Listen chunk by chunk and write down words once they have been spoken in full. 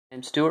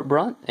I'm Stuart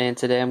Brunt, and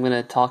today I'm going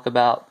to talk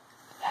about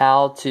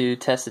how to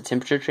test a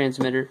temperature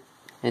transmitter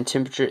and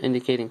temperature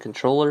indicating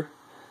controller.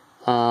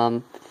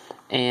 And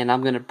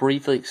I'm going to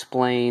briefly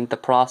explain the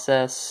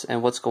process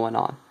and what's going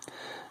on.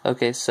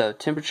 Okay, so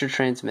temperature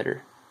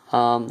transmitter.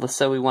 Let's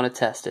say we want to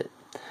test it.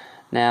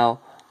 Now,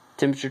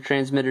 temperature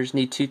transmitters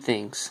need two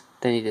things.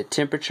 They need a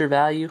temperature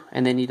value,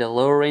 and they need a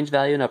lower range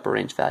value and upper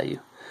range value.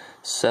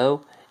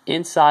 So,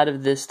 inside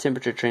of this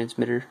temperature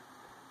transmitter,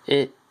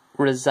 it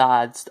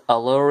resides a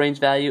lower range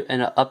value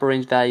and an upper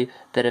range value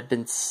that have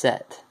been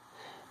set.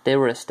 They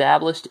were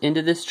established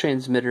into this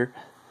transmitter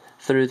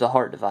through the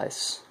heart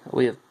device.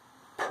 We have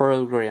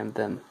programmed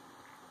them.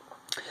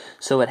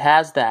 So it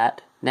has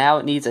that. Now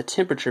it needs a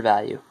temperature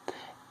value.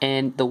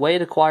 And the way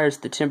it acquires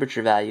the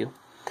temperature value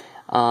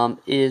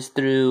is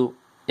through,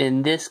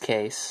 in this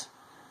case,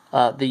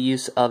 the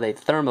use of a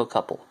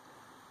thermocouple.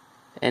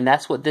 And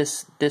that's what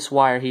this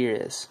wire here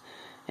is.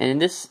 And in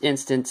this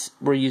instance,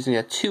 we're using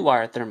a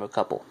 2-wire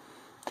thermocouple.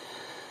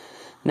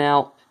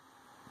 Now,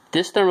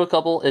 this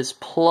thermocouple is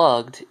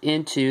plugged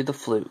into the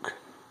fluke.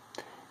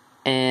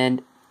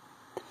 And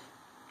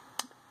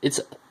it's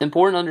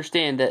important to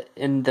understand that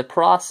in the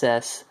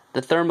process,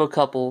 the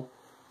thermocouple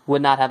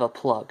would not have a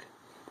plug.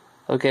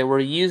 Okay, we're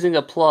using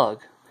a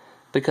plug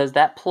because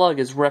that plug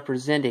is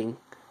representing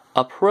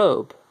a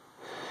probe.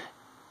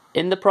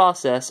 In the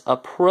process, a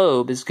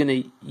probe is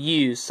going to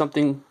use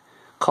something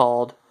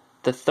called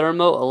the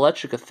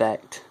thermoelectric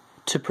effect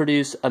to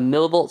produce a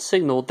millivolt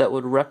signal that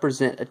would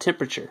represent a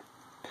temperature.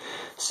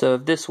 So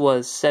if this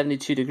was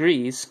 72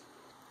 degrees,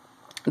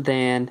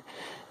 then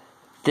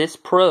this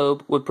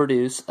probe would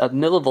produce a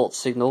millivolt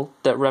signal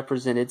that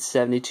represented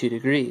 72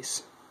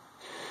 degrees.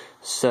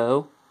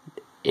 So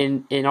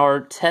in our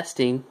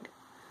testing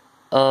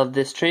of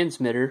this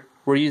transmitter,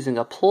 we're using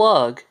a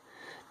plug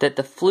that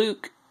the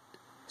Fluke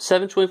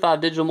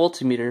 725 digital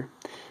multimeter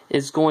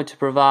is going to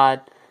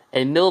provide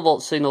a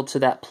millivolt signal to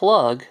that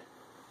plug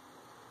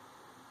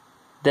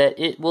that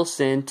it will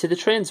send to the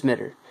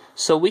transmitter.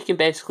 So we can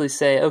basically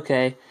say,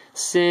 okay,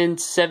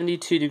 send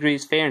 72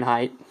 degrees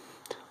Fahrenheit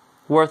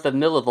worth of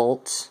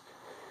millivolts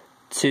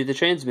to the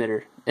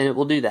transmitter, and it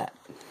will do that.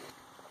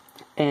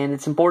 And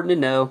it's important to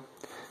know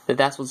that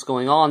that's what's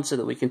going on so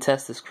that we can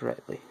test this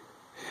correctly.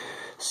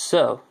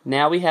 So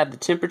now we have the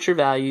temperature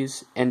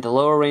values and the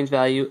lower range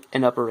value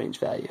and upper range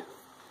value.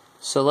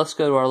 So let's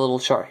go to our little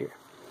chart here.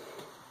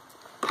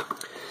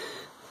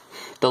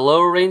 The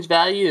lower range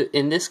value,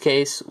 in this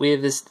case, we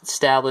have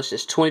established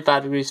as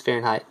 25 degrees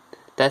Fahrenheit.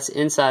 That's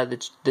inside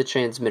the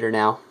transmitter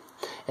now.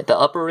 At the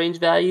upper range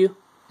value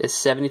is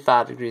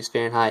 75 degrees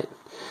Fahrenheit.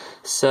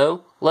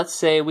 So let's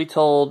say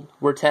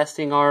we're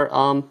testing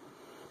our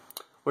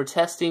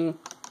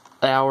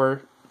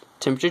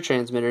temperature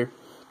transmitter,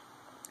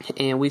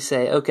 and we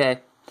say, okay,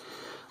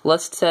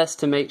 let's test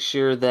to make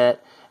sure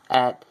that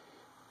at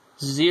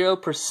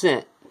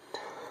 0%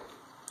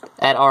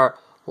 at our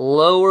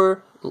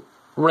lower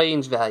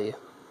range value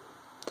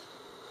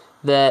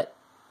that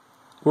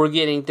we're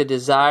getting the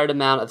desired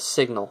amount of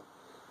signal,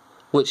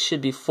 which should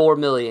be 4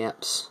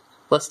 milliamps.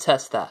 Let's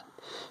test that.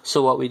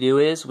 So what we do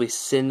is we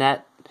send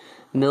that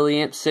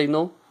milliamp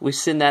signal, we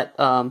send that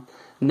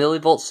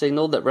millivolt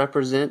signal that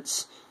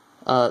represents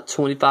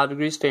 25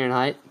 degrees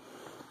Fahrenheit,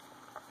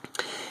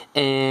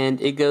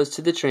 and it goes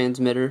to the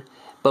transmitter,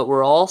 but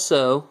we're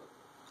also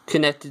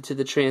connected to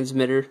the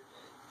transmitter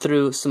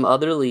through some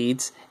other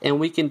leads, and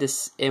we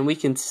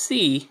can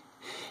see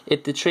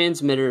if the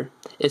transmitter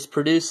is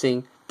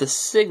producing the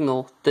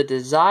signal, the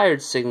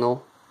desired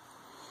signal,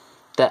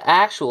 the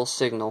actual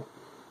signal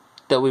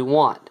that we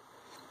want.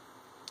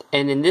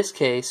 And in this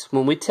case,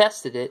 when we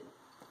tested it,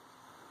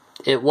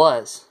 it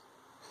was.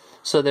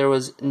 So there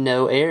was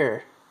no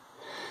error.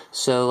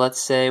 So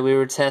let's say we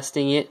were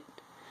testing it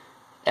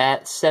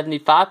at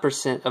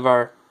 75% of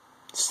our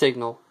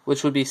signal,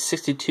 which would be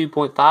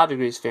 62.5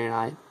 degrees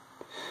Fahrenheit.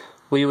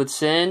 We would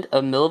send a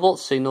millivolt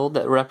signal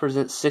that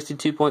represents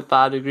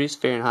 62.5 degrees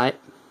Fahrenheit,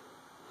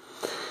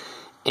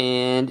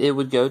 and it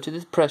would go to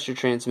the pressure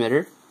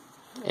transmitter,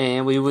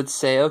 and we would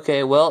say,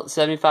 okay, well, at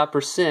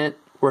 75%,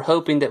 we're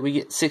hoping that we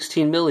get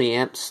 16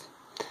 milliamps,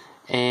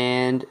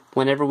 and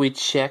whenever we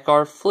check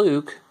our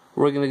fluke,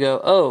 we're going to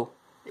go, oh,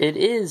 it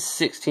is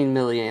 16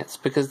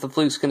 milliamps, because the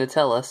fluke's going to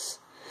tell us,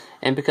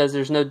 and because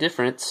there's no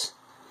difference,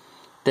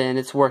 then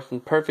it's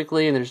working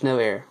perfectly and there's no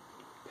error.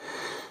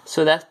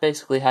 So that's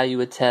basically how you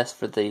would test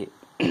for the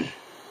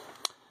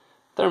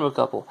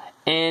thermocouple.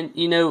 And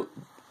you know,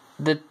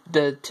 the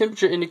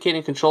temperature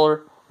indicating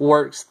controller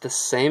works the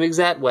same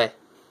exact way.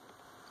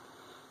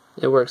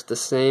 It works the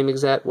same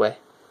exact way,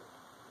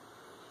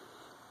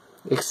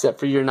 except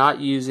for you're not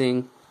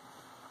using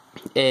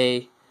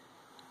a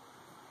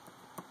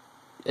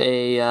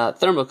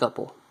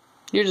thermocouple.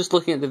 You're just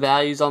looking at the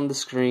values on the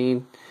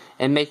screen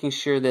and making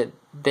sure that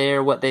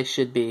they're what they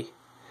should be.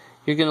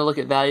 You're going to look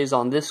at values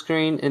on this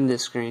screen and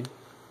this screen,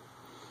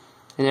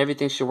 and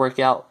everything should work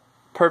out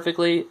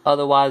perfectly,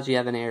 otherwise you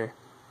have an error,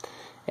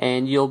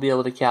 and you'll be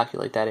able to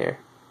calculate that error.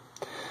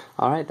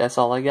 Alright, that's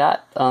all I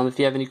got. If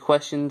you have any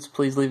questions,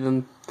 please leave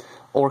them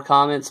or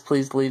comments,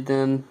 please leave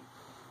them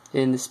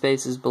in the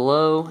spaces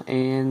below,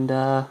 and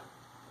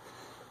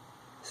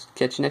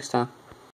catch you next time.